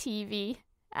watching TV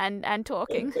and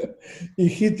talking.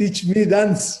 He teach me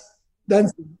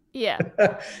dancing. Yeah.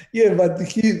 Yeah, but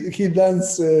he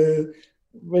dance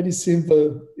very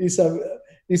simple.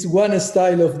 It's one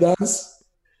style of dance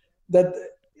that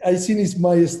I think is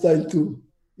my style too.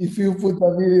 If you put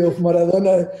a video of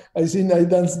Maradona, I think I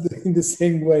dance in the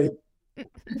same way.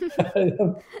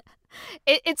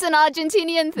 It's an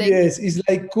Argentinian thing. Yes, it's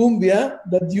like cumbia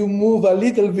that you move a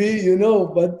little bit,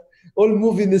 but all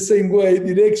move in the same way,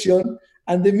 direction,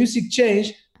 and the music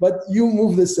change, but you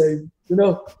move the same.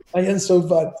 I am so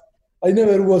bad. I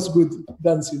never was good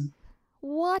dancing.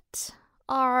 What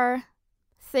are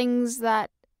things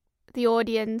that the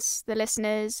audience, the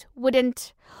listeners,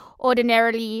 wouldn't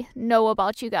ordinarily know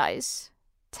about you guys?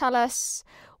 Tell us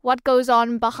what goes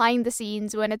on behind the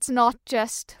scenes when it's not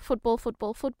just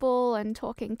football, and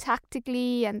talking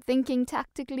tactically and thinking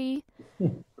tactically.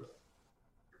 For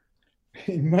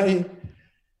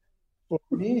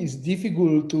me, it's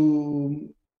difficult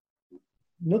to,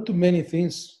 not too many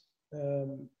things.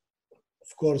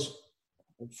 Of course,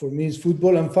 for me, it's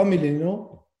football and family,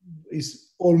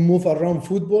 It's all move around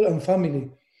football and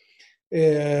family.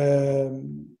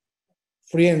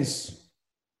 Friends.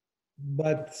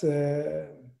 But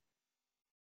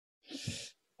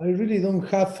I really don't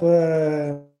have,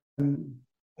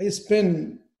 I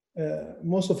spend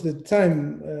most of the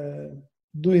time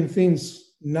doing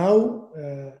things now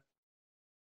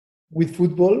with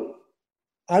football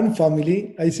and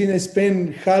family. I think I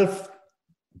spend half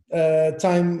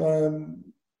time,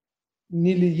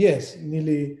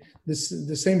 nearly the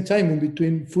same time in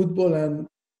between football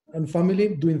and family,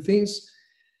 doing things,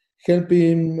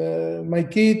 helping my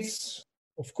kids,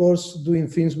 of course, doing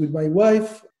things with my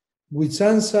wife, with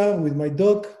Sansa, with my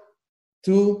dog,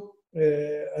 too.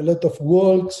 A lot of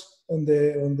walks on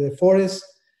the forest,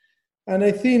 and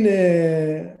I think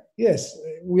yes,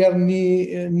 we are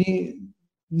nearly,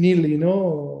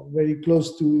 very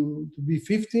close to be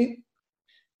 50.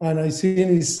 And I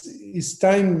think it's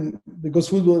time, because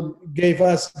football gave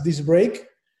us this break,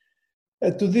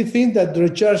 to do things that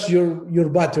recharge your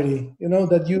battery.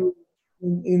 That you,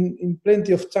 in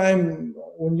plenty of time,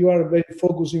 when you are very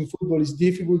focused in football, it's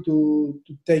difficult to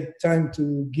take time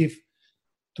to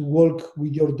walk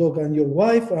with your dog and your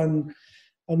wife, and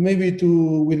maybe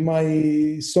with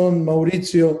my son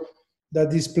Mauricio,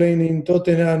 that is playing in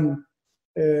Tottenham,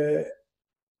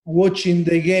 watching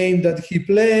the game that he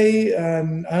play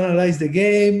and analyze the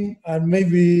game and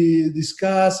maybe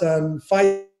discuss and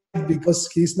fight because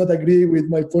he's not agree with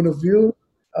my point of view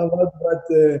about what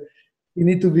he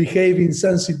need to behave in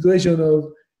some situation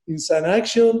or in some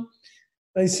action.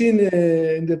 I think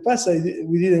in the past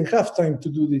we didn't have time to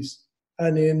do this,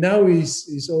 and now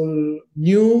it's all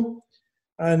new.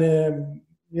 And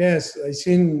yes, I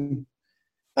think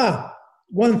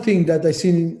one thing that I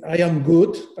think I am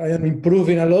good, I am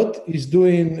improving a lot, is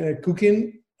doing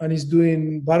cooking, and is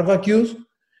doing barbecues.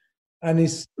 And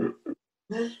it's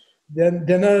the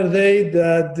other day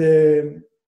that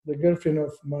the girlfriend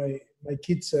of my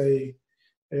kids say,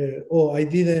 I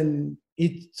didn't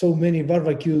eat so many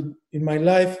barbecue in my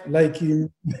life like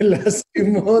in the last few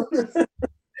months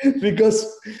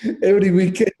because every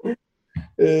weekend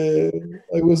I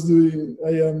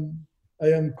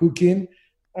am cooking,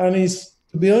 and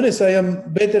to be honest, I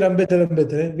am better and better and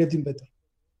better, getting better.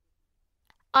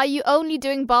 Are you only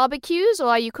doing barbecues, or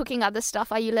are you cooking other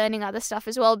stuff? Are you learning other stuff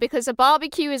as well? Because a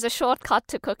barbecue is a shortcut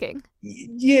to cooking.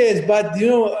 Yes, but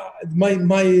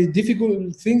my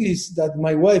difficult thing is that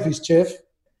my wife is chef.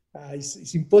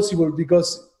 It's impossible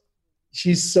because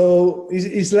she's so.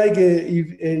 It's like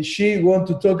if she want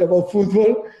to talk about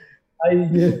football,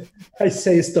 I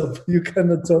say stop. You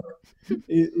cannot talk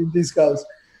in this house.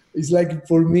 It's like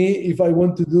for me, if I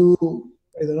want to do,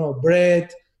 I don't know,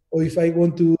 bread, or if I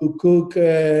want to cook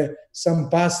some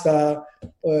pasta,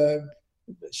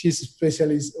 she's a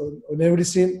specialist on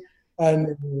everything.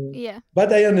 And yeah.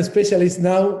 But I am a specialist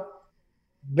now,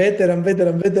 better and better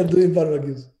and better doing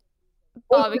barbecues.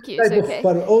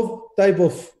 All type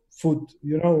of food,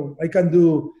 I can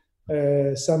do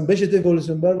some vegetables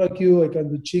in barbecue. I can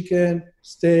do chicken,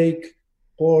 steak,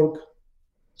 pork,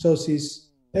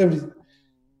 sausages, everything.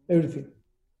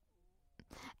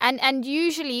 And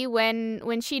usually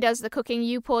when she does the cooking,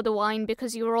 you pour the wine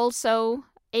because you're also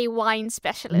a wine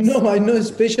specialist. No, I'm not a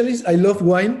specialist. I love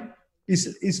wine.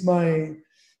 It's my,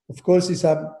 of course, it's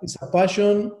a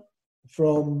passion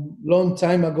from long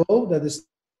time ago that it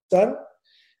started.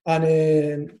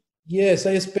 And yes,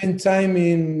 I spent time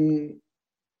in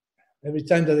every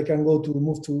time that I can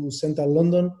move to central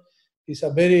London. It's a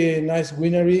very nice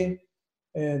winery.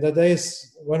 That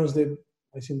is one of the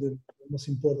most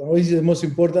important, or is the most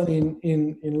important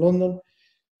in London.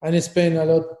 And I spend a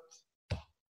lot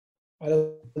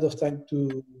of time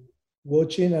to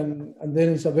watching, and then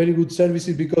it's a very good service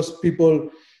because people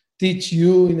teach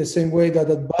you in the same way that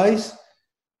advice.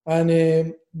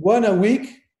 And one a week,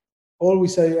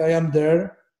 always I am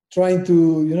there trying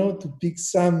to pick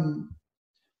some,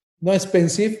 not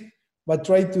expensive, but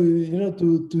try to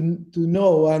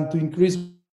know and to increase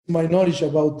my knowledge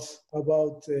about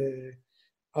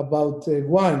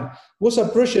wine. Was a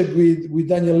project with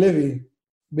Daniel Levy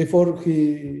before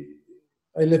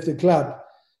I left the club,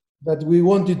 that we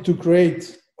wanted to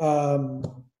create not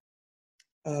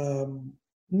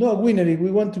a winery.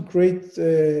 We want to create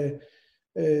to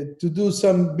do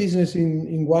some business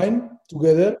in wine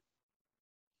together.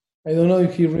 I don't know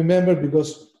if you remember,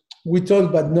 because we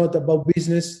talked, but not about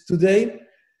business today.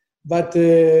 But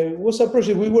it was a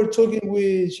project. We were talking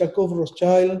with Jacob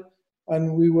Rothschild,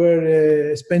 and we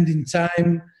were spending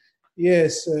time,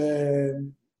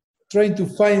 trying to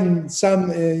find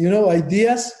some,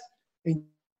 ideas, and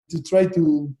to try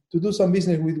to do some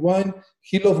business with wine.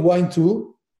 He loves wine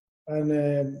too,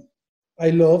 and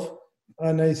I love.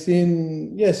 And I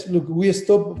think, yes, look, we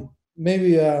stopped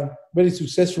maybe a very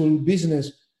successful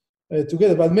business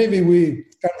together, but maybe we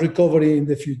can recover in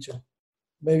the future.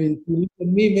 Maybe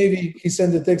maybe he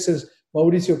sent the text, says,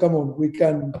 Mauricio, come on, we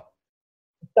can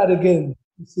start again.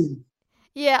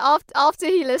 Yeah, after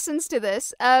he listens to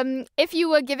this, if you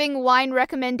were giving wine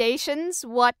recommendations,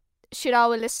 what should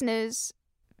our listeners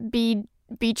be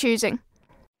choosing?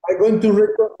 I'm going to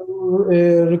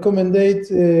recommend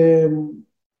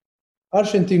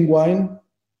Argentine wine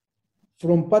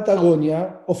from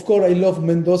Patagonia. Of course, I love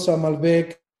Mendoza,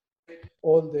 Malbec,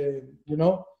 all the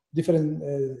different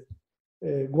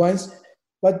wines.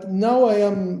 But now I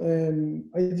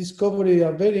discovered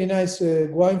a very nice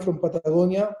wine from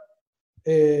Patagonia.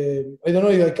 I don't know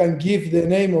if I can give the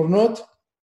name or not.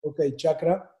 Okay,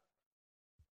 Chakra.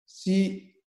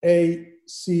 C-A-C-H-A.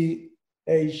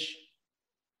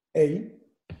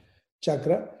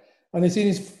 Chakra. And I think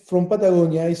it's from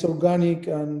Patagonia. It's organic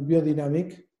and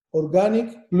biodynamic.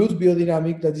 Organic plus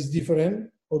biodynamic, that is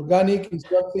different. Organic is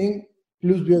one thing,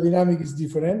 plus biodynamic is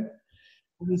different.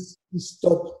 It's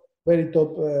top, very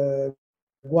top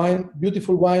wine.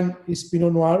 Beautiful wine is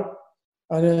Pinot Noir.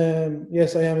 And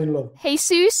yes, I am in love.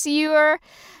 Jesus, you're,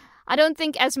 I don't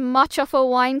think as much of a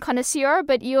wine connoisseur,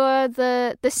 but you're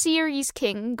the series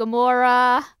king,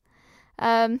 Gomorrah.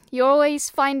 You're always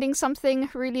finding something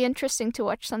really interesting to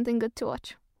watch, something good to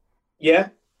watch. Yeah,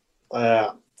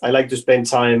 I like to spend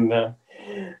time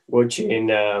watching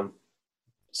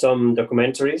some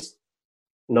documentaries,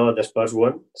 not the Spurs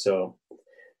one. So,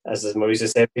 as Mauricio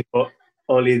said before,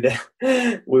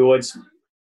 we watched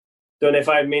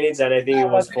 25 minutes, and I think it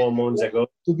was 4 months ago.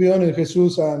 To be honest,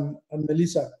 Jesus and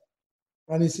Melissa,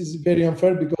 and this is very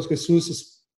unfair because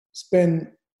Jesus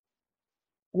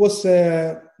was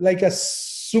like a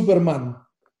Superman,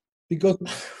 because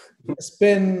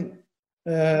spend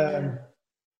 2-3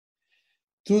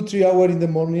 hours in the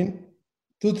morning,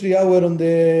 2-3 hours on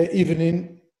the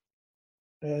evening,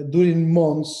 during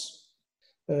months,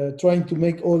 trying to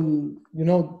make all,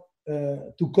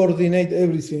 to coordinate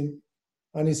everything.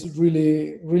 And it's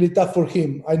really, really tough for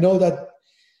him. I know that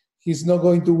he's not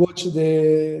going to watch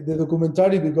the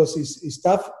documentary because it's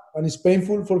tough and it's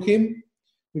painful for him,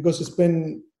 because he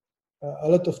spent a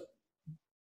lot of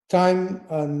time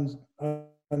and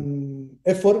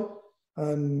effort,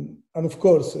 and of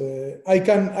course I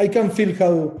can feel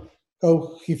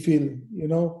how he feel,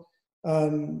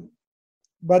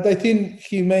 but I think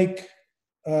he make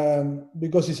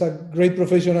because he's a great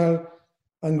professional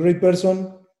and great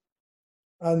person,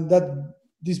 and that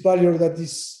this value that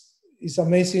is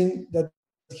amazing, that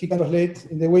he can translate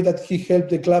in the way that he helped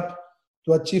the club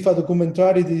to achieve a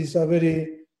documentary. This is a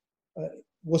very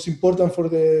was important for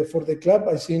the club.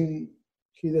 I think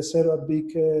he deserves a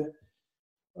big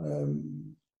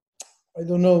I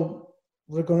don't know,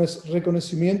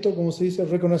 reconocimiento, ¿cómo se dice?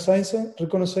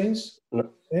 Reconnaissance?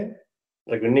 No. Eh?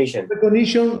 Recognition.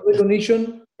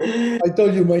 I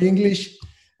told you my English.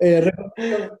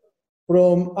 Recognition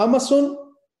from Amazon,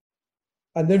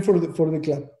 and then for the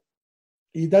club.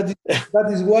 That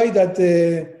is why that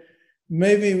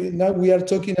maybe now we are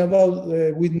talking about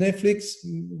with Netflix.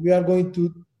 We are going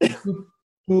to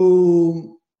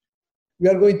do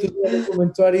a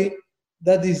documentary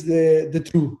that is the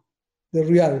true, the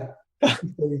real.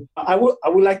 I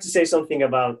would like to say something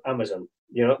about Amazon.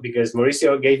 because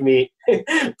Mauricio gave me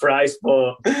prize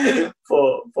for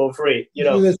free.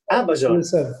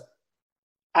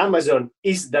 Amazon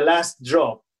is the last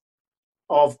drop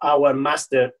of our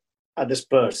master at the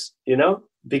Spurs,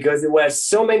 because there were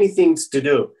so many things to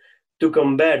do to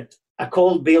convert a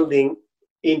cold building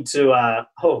into a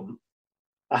home,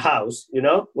 a house,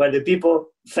 where the people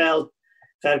felt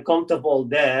comfortable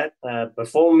there,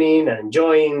 performing,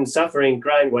 enjoying, suffering,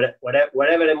 crying,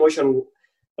 whatever emotion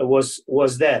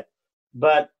was there.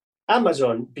 But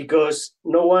Amazon, because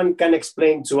no one can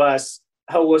explain to us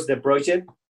how was the project,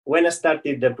 when I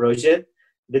started the project,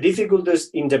 the difficulties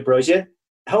in the project,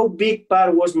 how big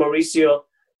part was Mauricio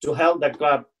to help the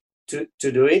club to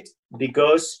do it,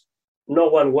 because no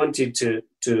one wanted to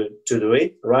do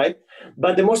it, right?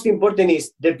 But the most important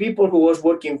is the people who was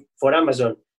working for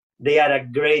Amazon, they are a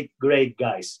great, great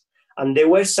guys. And they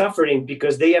were suffering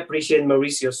because they appreciate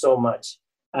Mauricio so much.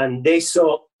 And they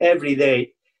saw every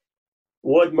day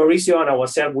what Mauricio and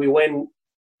ourselves, we went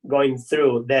going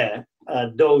through there,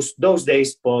 those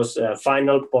days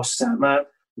post-final, post-summer,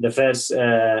 the first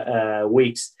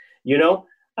weeks,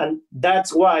 And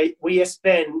that's why we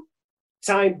spend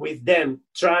time with them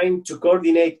trying to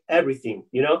coordinate everything,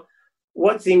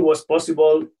 What thing was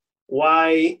possible,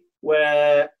 why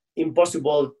were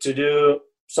impossible to do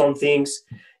some things,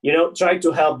 try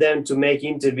to help them to make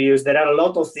interviews. There are a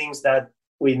lot of things that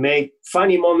we make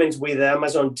funny moments with the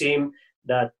Amazon team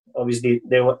that obviously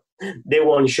they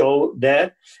won't show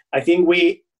there. I think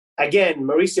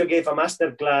Mauricio gave a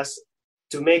masterclass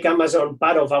to make Amazon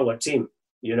part of our team,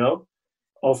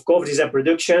 Of course, it's a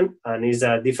production and it's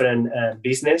a different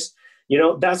business.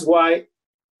 That's why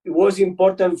it was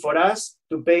important for us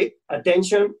to pay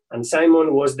attention. And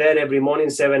Simon was there every morning,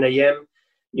 7 a.m.,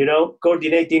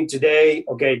 coordinating today.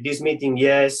 Okay, this meeting,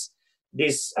 yes.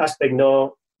 This aspect,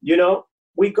 no.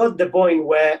 We got the point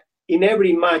where in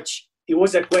every match, it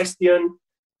was a question,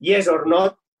 yes or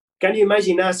not. Can you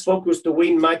imagine us focused to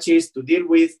win matches, to deal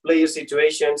with player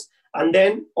situations? And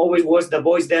then always was the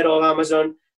voice there on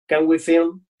Amazon. Can we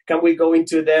film? Can we go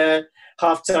into the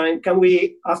halftime? Can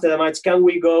we, after the match, can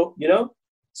we go,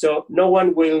 So no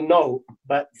one will know.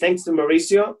 But thanks to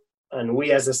Mauricio and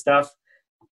we as a staff,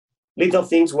 little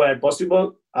things were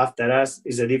possible. After us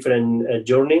is a different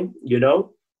journey,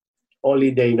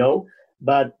 Only they know.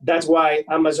 But that's why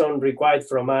Amazon required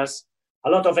from us a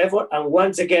lot of effort. And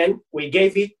once again, we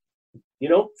gave it,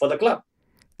 for the club.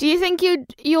 Do you think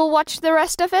you'll watch the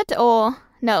rest of it or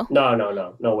no?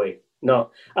 No way.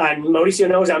 No. And Mauricio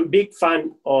knows I'm a big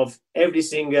fan of every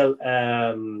single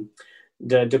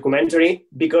the documentary,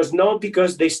 because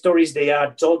the stories they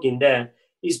are talking there,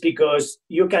 is because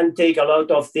you can take a lot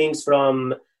of things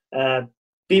from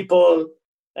people,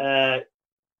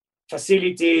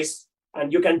 facilities,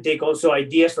 and you can take also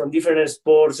ideas from different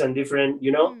sports and different,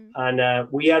 and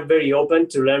we are very open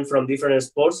to learn from different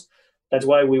sports. That's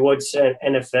why we watch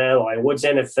NFL. I watch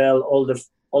NFL,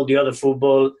 all the other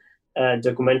football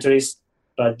documentaries,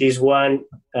 but this one,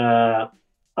 I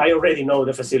already know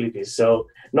the facilities, so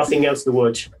nothing else to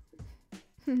watch.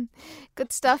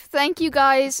 Good stuff. Thank you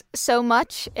guys so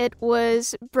much. It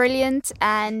was brilliant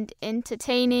and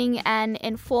entertaining and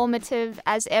informative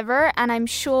as ever. And I'm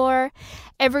sure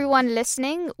everyone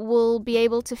listening will be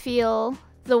able to feel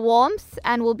the warmth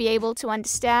and will be able to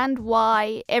understand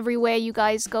why everywhere you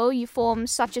guys go, you form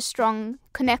such a strong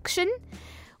connection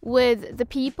with the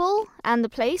people and the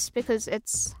place, because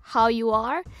it's how you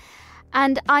are.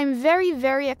 And I'm very,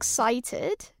 very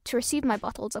excited to receive my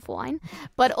bottles of wine,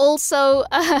 but also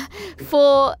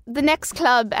for the next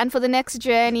club and for the next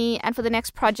journey and for the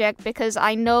next project, because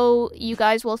I know you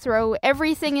guys will throw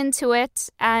everything into it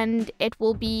and it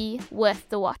will be worth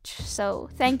the watch. So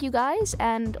thank you guys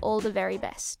and all the very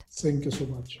best. Thank you so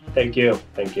much. Thank you.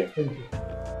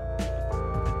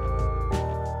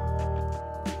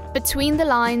 Between the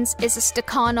Lines is a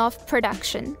Stakhanov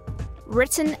production,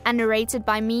 written and narrated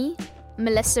by me,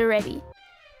 Melissa Reddy.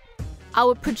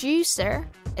 Our producer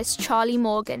is Charlie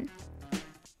Morgan.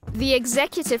 The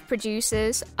executive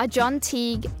producers are John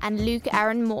Teague and Luke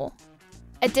Aaron Moore.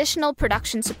 Additional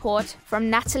production support from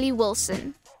Natalie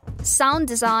Wilson. Sound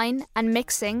design and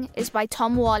mixing is by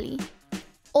Tom Wally.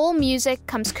 All music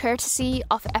comes courtesy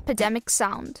of Epidemic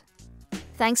Sound.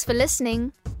 Thanks for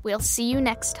listening. We'll see you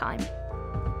next time.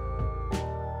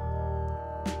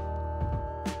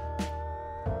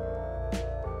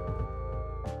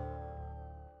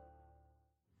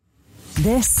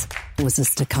 This was a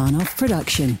Stakhanov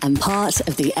production and part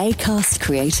of the Acast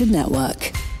Creative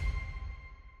Network.